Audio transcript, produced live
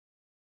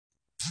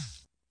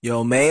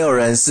有没有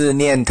人是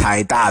念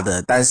台大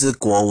的，但是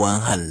国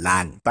文很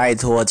烂？拜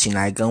托，请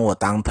来跟我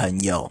当朋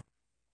友。